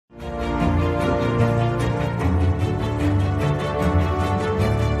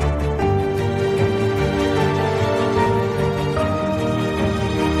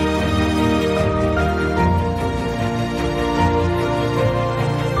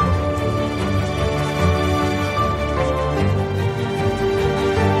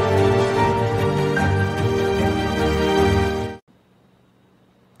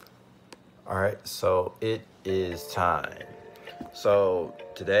It is time. So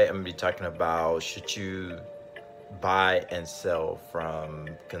today I'm gonna be talking about, should you buy and sell from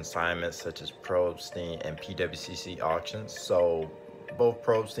consignments such as Probstein and PWCC auctions. So both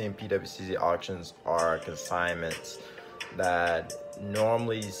Probstein and PWCC auctions are consignments that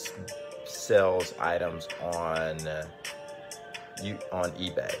normally sells items on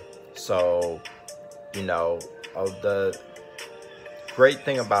eBay. So the great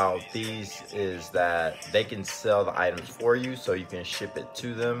thing about these is that they can sell the items for you, so you can ship it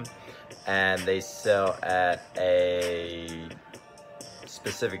to them, and they sell at a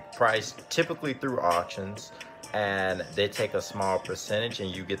specific price, typically through auctions, and they take a small percentage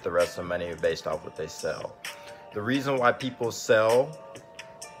and you get the rest of the money based off what they sell. The reason why people sell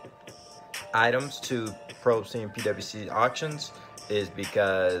items to Probstein and PWC auctions is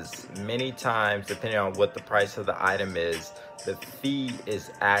because many times, depending on what the price of the item is, the fee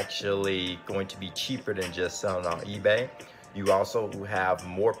is actually going to be cheaper than just selling on eBay. You also have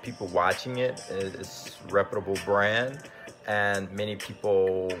more people watching it. It's a reputable brand and many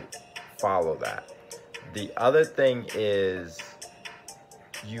people follow that. The other thing is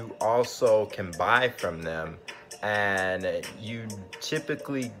you also can buy from them, and you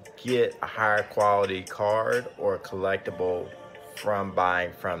typically get a higher quality card or collectible from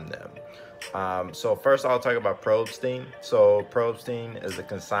buying from them. So first I'll talk about Probstein. So Probstein is a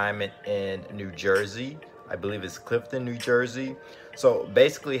consignment in New Jersey. I believe it's Clifton, New Jersey. So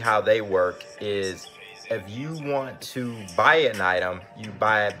basically how they work is, if you want to buy an item, you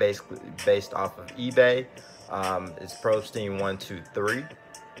buy it basically based off of eBay. It's Probstein 123.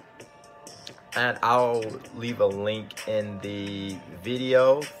 And I'll leave a link in the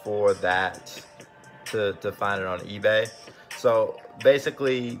video for that to find it on eBay. So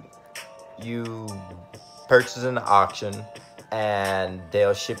basically, you purchase an auction and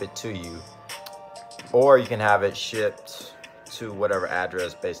they'll ship it to you, or you can have it shipped to whatever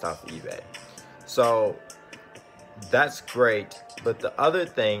address based off of eBay. So that's great. But the other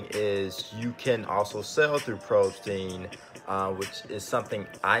thing is you can also sell through Probstein, which is something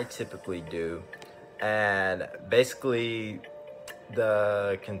I typically do. And basically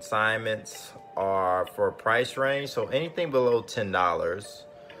the consignments are for a price range. So anything below $10,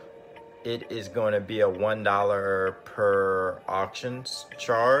 it is going to be a $1 per auction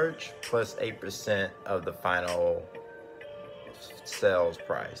charge plus 8% of the final sales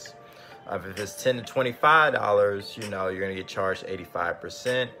price. If it's $10 to $25, you're going to get charged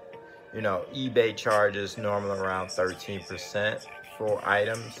 85%. eBay charges normally around 13% for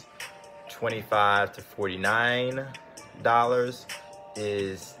items. $25 to $49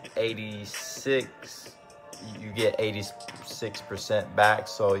 is 86. You get 86% back,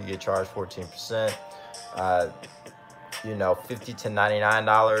 so you get charged 14%. $50 to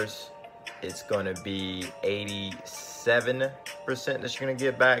 $99, it's going to be 87% that you're going to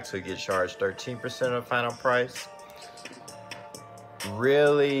get back, so you get charged 13% of the final price.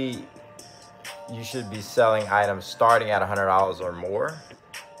 Really, you should be selling items starting at $100 or more,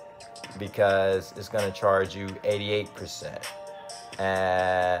 because it's going to charge you 88%.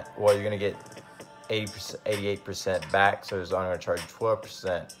 And well, you're going to get 88% back, so it's only going to charge you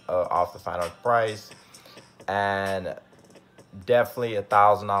 12% off the final price. And definitely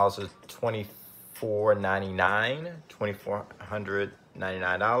 $1,000 is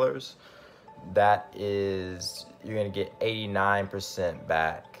 $2,499. That is, you're going to get 89%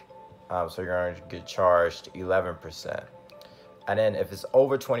 back, so you're going to get charged 11%. And then if it's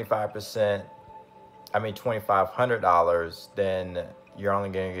over $2,500, then you're only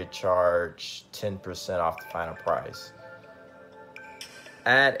going to get charged 10% off the final price.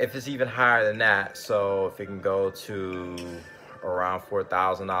 And if it's even higher than that, so if it can go to around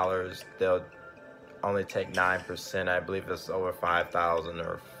 $4,000, they'll only take 9%. I believe it's over $5,000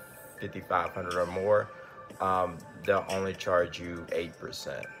 or $5,500 or more, they'll only charge you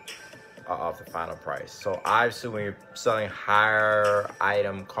 8% off the final price. So obviously when you're selling higher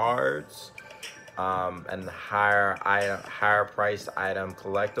item cards and higher priced item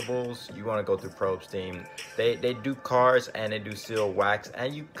collectibles, you want to go through Probstein. They do cards and they do sealed wax,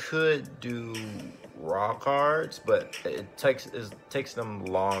 and you could do raw cards, but it takes them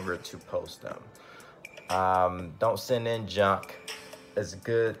longer to post them. Don't send in junk. It's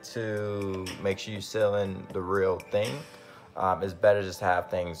good to make sure you're selling the real thing. It's better just to have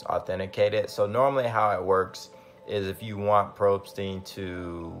things authenticated. So normally how it works is, if you want Probstein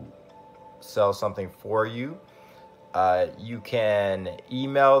to sell something for you, you can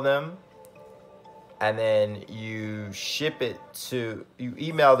email them, and then you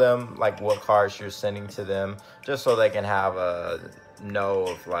email them like what cards you're sending to them, just so they can have a know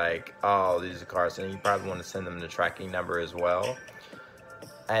of like, oh, these are cars, and you probably want to send them the tracking number as well.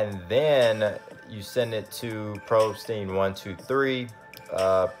 And then you send it to Probstein 123,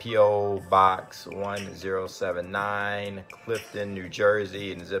 P.O. Box 1079, Clifton, New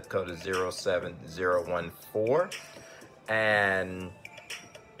Jersey, and zip code is 07014. And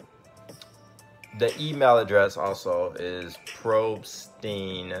the email address also is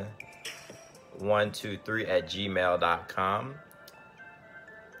probstein123@gmail.com.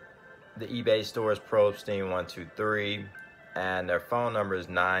 The eBay store is Probstein123, and their phone number is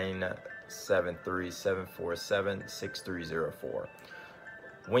 973-747-6304.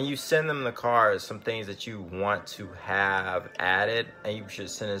 When you send them the cars, some things that you want to have added, and you should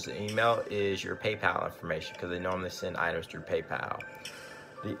send us an email, is your PayPal information, because they normally send items through PayPal.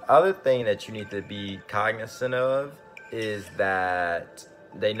 The other thing that you need to be cognizant of is that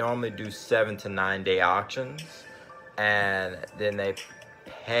they normally do 7 to 9 day auctions, and then they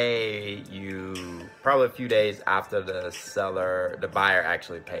pay you probably a few days after the buyer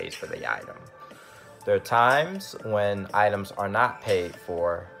actually pays for the item. There are times when items are not paid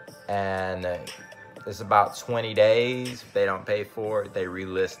for, and it's about 20 days. If they don't pay for it, they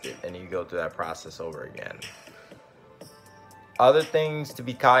relist it, and you go through that process over again. Other things to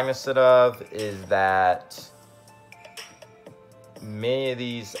be cognizant of is that many of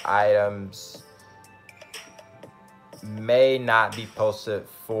these items may not be posted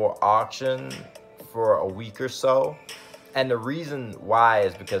for auction for a week or so. And the reason why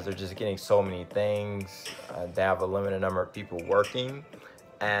is because they're just getting so many things. They have a limited number of people working,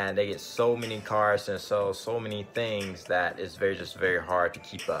 and they get so many cars and sell so many things that it's just very hard to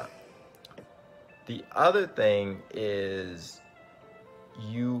keep up. The other thing is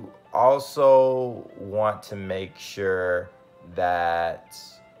you also want to make sure that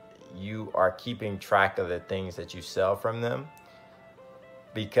you are keeping track of the things that you sell from them,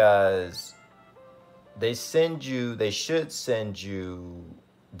 because they should send you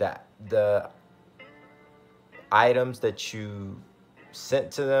the items that you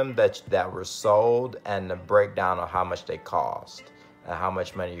sent to them that were sold, and the breakdown of how much they cost and how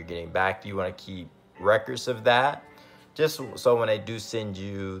much money you're getting back. You want to keep records of that, just so when they do send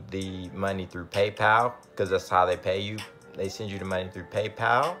you the money through PayPal, because that's how they pay you, they send you the money through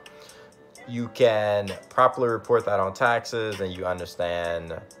PayPal, you can properly report that on taxes, and you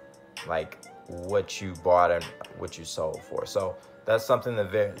understand like what you bought and what you sold for. So that's something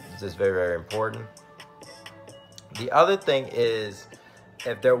that is very, very important. The other thing is,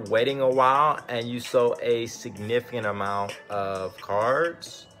 if they're waiting a while and you sold a significant amount of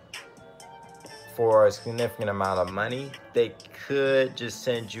cards for a significant amount of money, they could just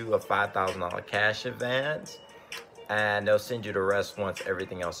send you a $5,000 cash advance, and they'll send you the rest once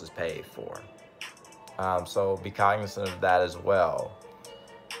everything else is paid for. So be cognizant of that as well.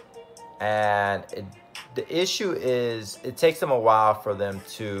 And the issue is, it takes them a while for them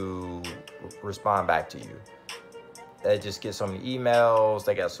to respond back to you. They just get so many emails,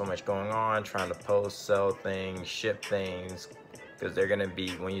 they got so much going on, trying to post, sell things, ship things, because they're gonna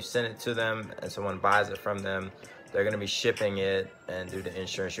be, when you send it to them and someone buys it from them, they're gonna be shipping it and do the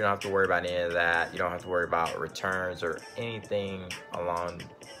insurance. You don't have to worry about any of that. You don't have to worry about returns or anything along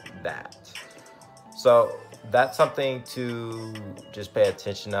that. So that's something to just pay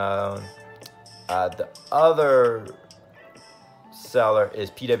attention on. The other seller is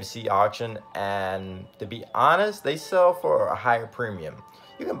PWC Auction, and to be honest, they sell for a higher premium.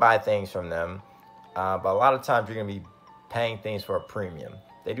 You can buy things from them, but a lot of times you're gonna be paying things for a premium.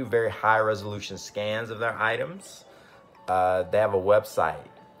 They do very high resolution scans of their items. They have a website.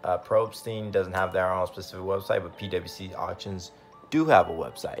 Probstein doesn't have their own specific website, but PWC Auctions do have a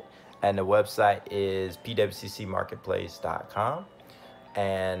website, and the website is pwccmarketplace.com.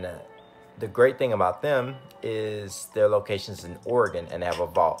 And the great thing about them is their location's in Oregon, and they have a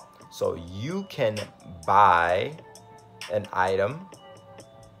vault. So you can buy an item,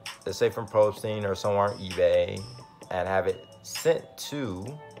 let's say from Probstein or somewhere on eBay, and have it sent to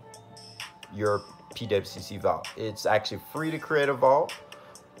your PWCC vault. It's actually free to create a vault,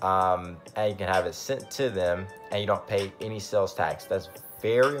 and you can have it sent to them, and you don't pay any sales tax. That's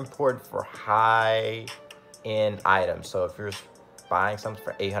very important for high-end items. So if you're buying something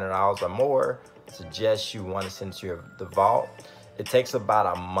for $800 or more, I suggest you want to send it to the vault. It takes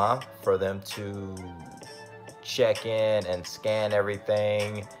about a month for them to check in and scan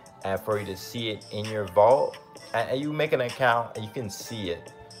everything, and for you to see it in your vault. And you make an account and you can see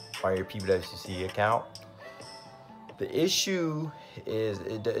it on your PWCC account. The issue is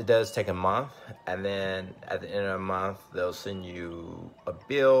it does take a month, and then at the end of the month they'll send you a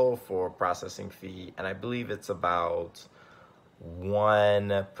bill for processing fee, and I believe it's about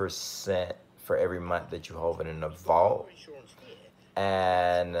 1% for every month that you hold it in the vault.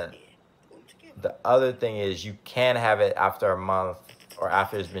 And the other thing is you can have it after a month or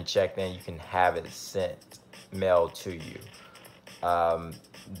after it's been checked in, you can have it sent mailed to you.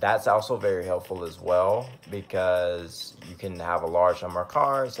 That's also very helpful as well, because you can have a large number of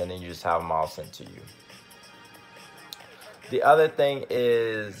cars and then you just have them all sent to you. The other thing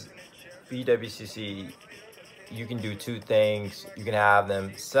is PWCC, you can do two things. You can have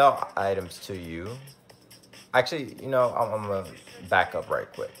them sell items to you. Actually, you know, I'm gonna back up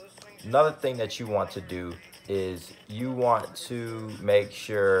right quick. Another thing that you want to do is you want to make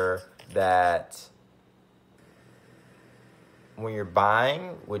sure that when you're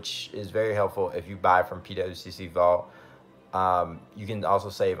buying, which is very helpful if you buy from PWCC Vault, you can also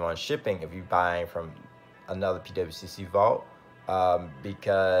save on shipping if you're buying from another PWCC Vault,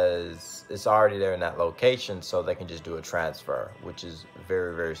 because it's already there in that location, so they can just do a transfer, which is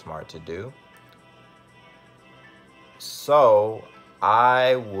very, very smart to do. So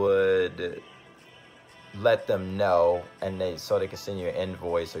I would let them know, and so they can send you an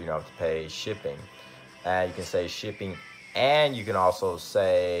invoice so you don't have to pay shipping. And you can say shipping, and you can also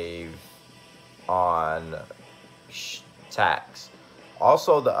save on tax.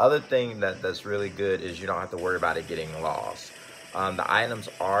 Also, the other thing that's really good is you don't have to worry about it getting lost. The items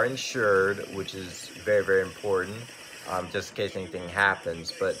are insured, which is very, very important, just in case anything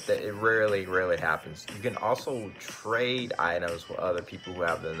happens, but it rarely happens. You can also trade items with other people who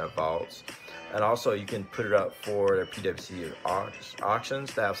have them in their vaults. And also you can put it up for their PWC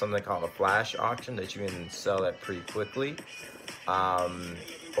auctions. They have something called a flash auction that you can sell it pretty quickly.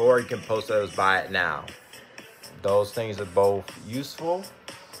 Or you can post those buy it now. Those things are both useful.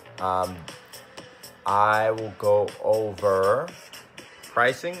 I will go over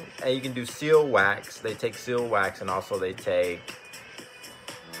pricing, and you can do seal wax. They take seal wax, and also they take,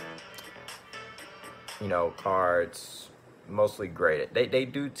 you know, cards, mostly graded. They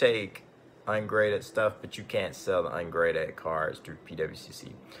do take ungraded stuff, but you can't sell the ungraded cards through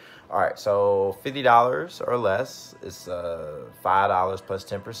PWCC. All right, so $50 or less is $5 plus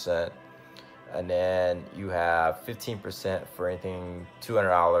 10%. And then you have 15% for anything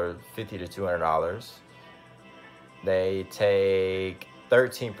 $200, $50 to $200. They take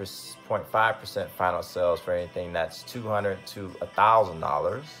 13.5% final sales for anything that's $200 to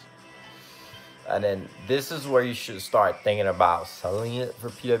 $1,000. And then this is where you should start thinking about selling it for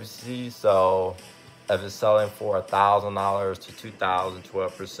PWC. So if it's selling for $1,000 to $2,000,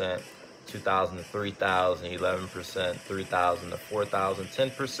 12%, $2,000 to $3,000, 11%, $3,000 to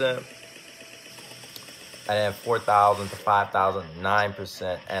 $4,000, 10%. And then $4,000 to $5,000,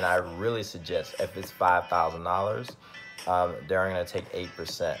 9%. And I really suggest if it's $5,000, they're going to take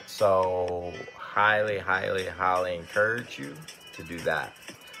 8%. So highly encourage you to do that.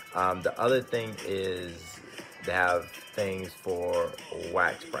 The other thing is they have things for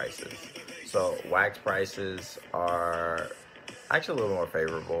wax prices. So wax prices are actually a little more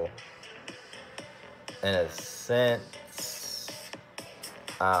favorable in a sense,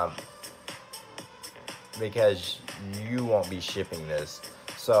 because you won't be shipping this.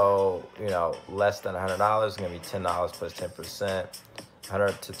 So, you know, less than $100 is going to be $10 plus 10%.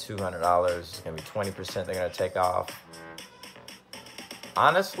 $100 to $200 is going to be 20% they're going to take off.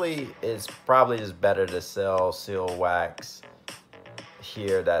 Honestly, it's probably just better to sell seal wax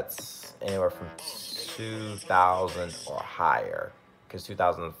here that's anywhere from $2,000 or higher, because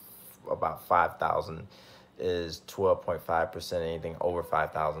 $2,000, about $5,000 is 12.5%. Anything over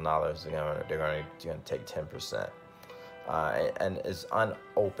 $5,000, they're going to take 10%, and it's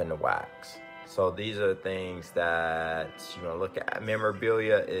unopened wax. So these are things that you want to look at.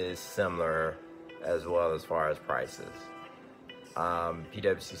 Memorabilia is similar as well as far as prices.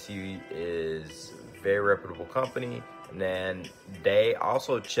 PWCC is a very reputable company, and then they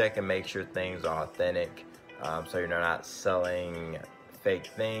also check and make sure things are authentic, so you're not selling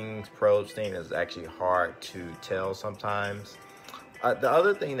fake things. Probstein is actually hard to tell sometimes. The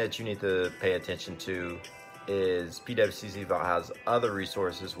other thing that you need to pay attention to is PWCC Vault has other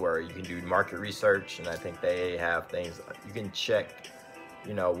resources where you can do market research, and I think they have things you can check,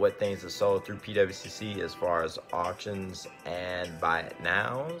 you know, what things are sold through PWCC as far as auctions and buy it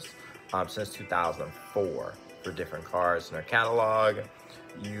nows since 2004 for different cars in their catalog.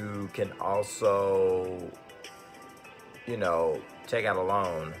 You can also, you know, take out a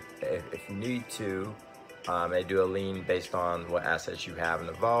loan if you need to. They do a lien based on what assets you have in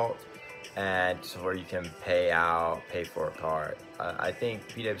the vault, and so where you can pay for a card. I think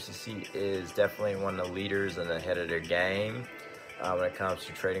PWCC is definitely one of the leaders and ahead of their game when it comes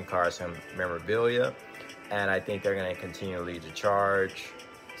to trading cards and memorabilia. and I think they're going to continually to charge.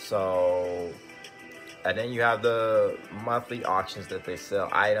 So, and then you have the monthly auctions that they sell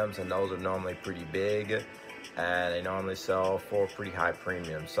items, and those are normally pretty big, and they normally sell for pretty high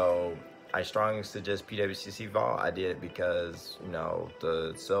premium. So I strongly suggest PWCC Vault. I did it because, you know,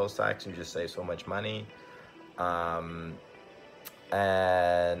 the sales tax, you just save so much money. And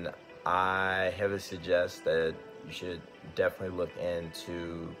I heavily suggest that you should definitely look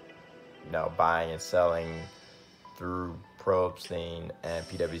into, you know, buying and selling through Probstein and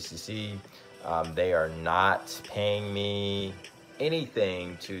PWCC. They are not paying me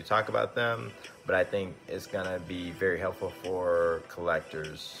anything to talk about them, but I think it's gonna be very helpful for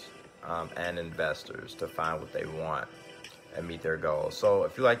collectors and investors to find what they want and meet their goals. So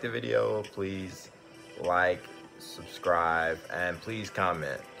if you like the video, please like, subscribe, and please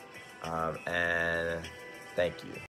comment. And thank you.